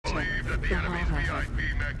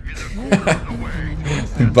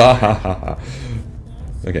Bah.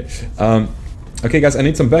 Okay. Okay, guys, I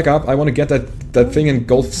need some backup. I want to get that thing in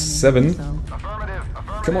Golf 7.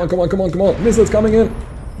 Come on, come on, come on, come on. Missiles coming in.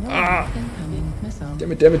 Ah.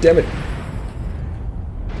 Damn it, damn it, damn it.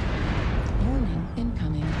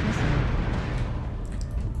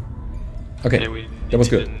 Okay, that was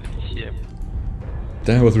good.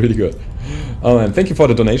 That was really good. Oh man, thank you for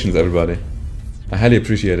the donations, everybody. I highly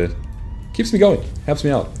appreciate it. Keeps me going, helps me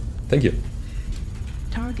out. Thank you.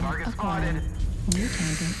 Target acquired. New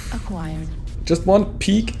target acquired. Just one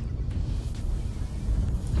peek.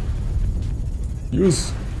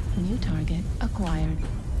 Use. New target acquired.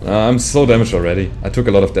 I'm so damaged already. I took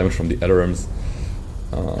a lot of damage from the alarms.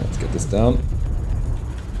 Let's get this down.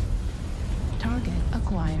 Target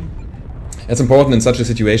acquired. It's important in such a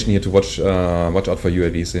situation here to watch out for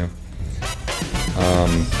UAVs here.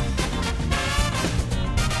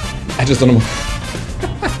 I just don't know.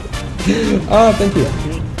 Ah, thank you.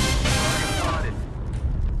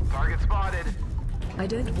 Target spotted. I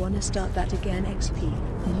don't want to start that again, XP.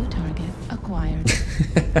 New target acquired.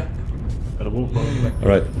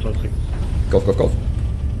 Alright. Golf, golf, golf.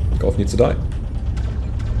 Golf needs to die.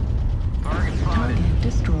 Target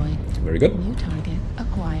destroyed. Very good. New target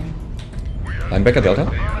acquired. Linebacker Delta.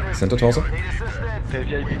 Center torso.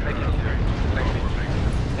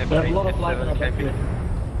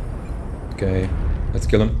 Okay, let's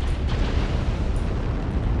kill him.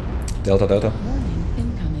 Delta, Delta. Warning,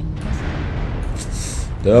 incoming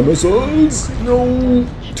missile. The missiles! No!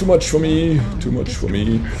 Too much for me. Too much for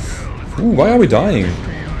me. Ooh, why are we dying?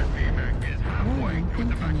 Warning,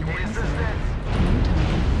 incoming missile. New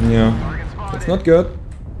target. Yeah, that's not good.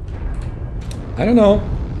 I don't know.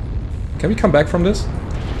 Can we come back from this?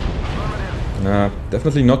 Nah,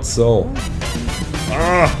 definitely not so.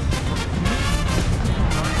 Ah!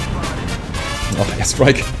 Oh,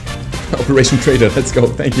 airstrike. Operation Trader, let's go.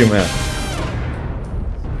 Thank you, man.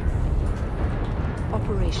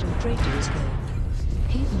 Operation Trader is go.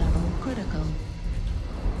 Heat level critical.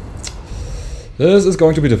 This is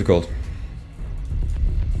going to be difficult.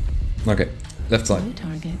 Okay, left New side.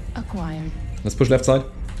 target acquired. Let's push left side.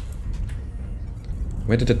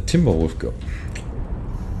 Where did the Timberwolf go?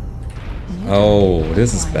 Oh,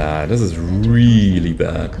 this is bad. This is really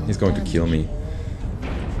bad. He's going to kill me.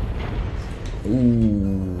 Ooh.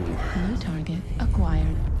 New target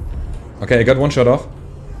acquired. Okay, I got one shot off.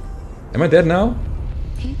 Am I dead now?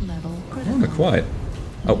 Heat level Oh, critical. not quite.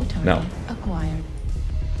 Oh, New target now. acquired.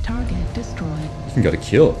 Target destroyed. Even got a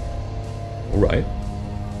kill. Alright.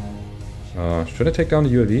 Should I take down the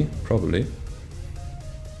UAV? Probably.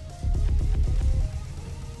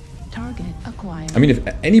 Target acquired. I mean, if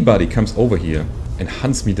anybody comes over here and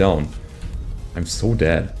hunts me down, I'm so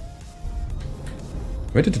dead.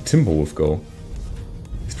 Where did the Timberwolf go?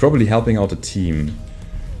 He's probably helping out the team.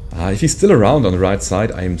 If he's still around on the right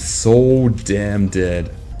side, I am so damn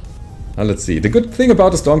dead. Let's see. The good thing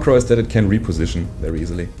about the Stormcrow is that it can reposition very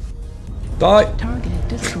easily. Die! Target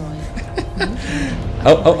destroyed. New target.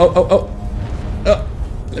 Oh, oh, oh, oh, oh!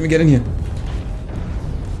 Let me get in here.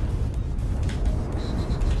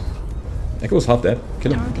 Echo's half dead.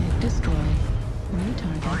 Kill him. Target destroyed. New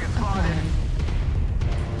target acquired.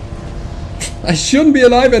 I shouldn't be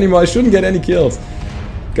alive anymore. I shouldn't get any kills.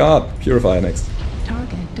 God, Purifier next.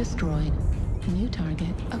 Target destroyed. New target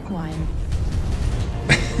acquired.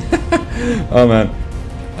 Oh man,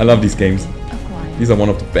 I love these games. Acquired. These are one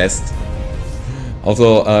of the best.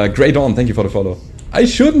 Also, Grey Dawn, thank you for the follow. I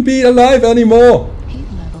shouldn't be alive anymore. Heat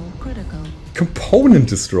level critical. Component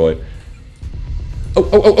destroyed. Oh,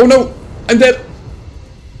 oh, oh, oh no! I'm dead!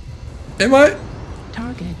 Am I?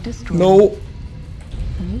 Target destroyed. No.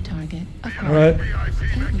 New target acquired. Alright.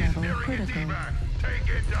 Heat level critical.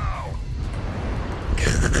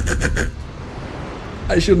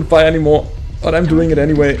 I shouldn't fire anymore, but I'm doing it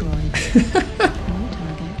anyway. Destroyed. New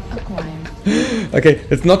target acquired. Okay,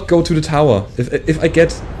 let's not go to the tower. If I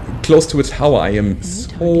get close to a tower, I am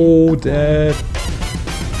so dead.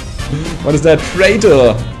 What is that?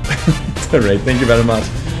 Traitor! Alright, thank you very much.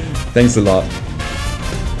 Thanks a lot.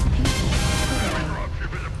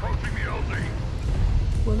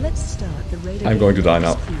 Well, let's start the radar. I'm going to die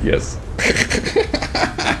now. Yes.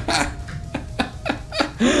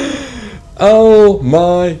 Oh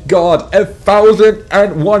my god,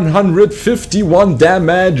 1,151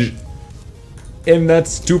 damage in that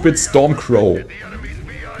stupid Stormcrow.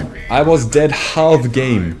 I was dead half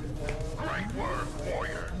game.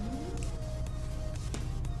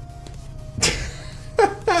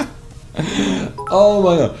 Oh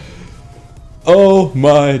my god. Oh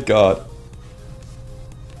my god.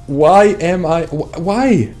 Why am I...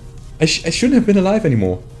 Why? I shouldn't have been alive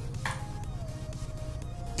anymore.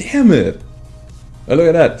 Damn it! Oh, look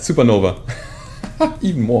at that, supernova.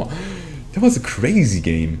 Even more. That was a crazy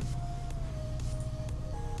game.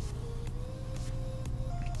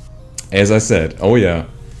 As I said, oh yeah.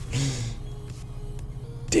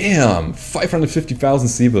 Damn! 550,000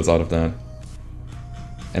 Seabills out of that.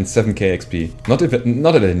 And 7k XP.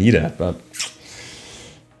 Not that I need that, but...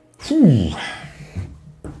 Whew.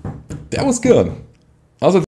 That was good.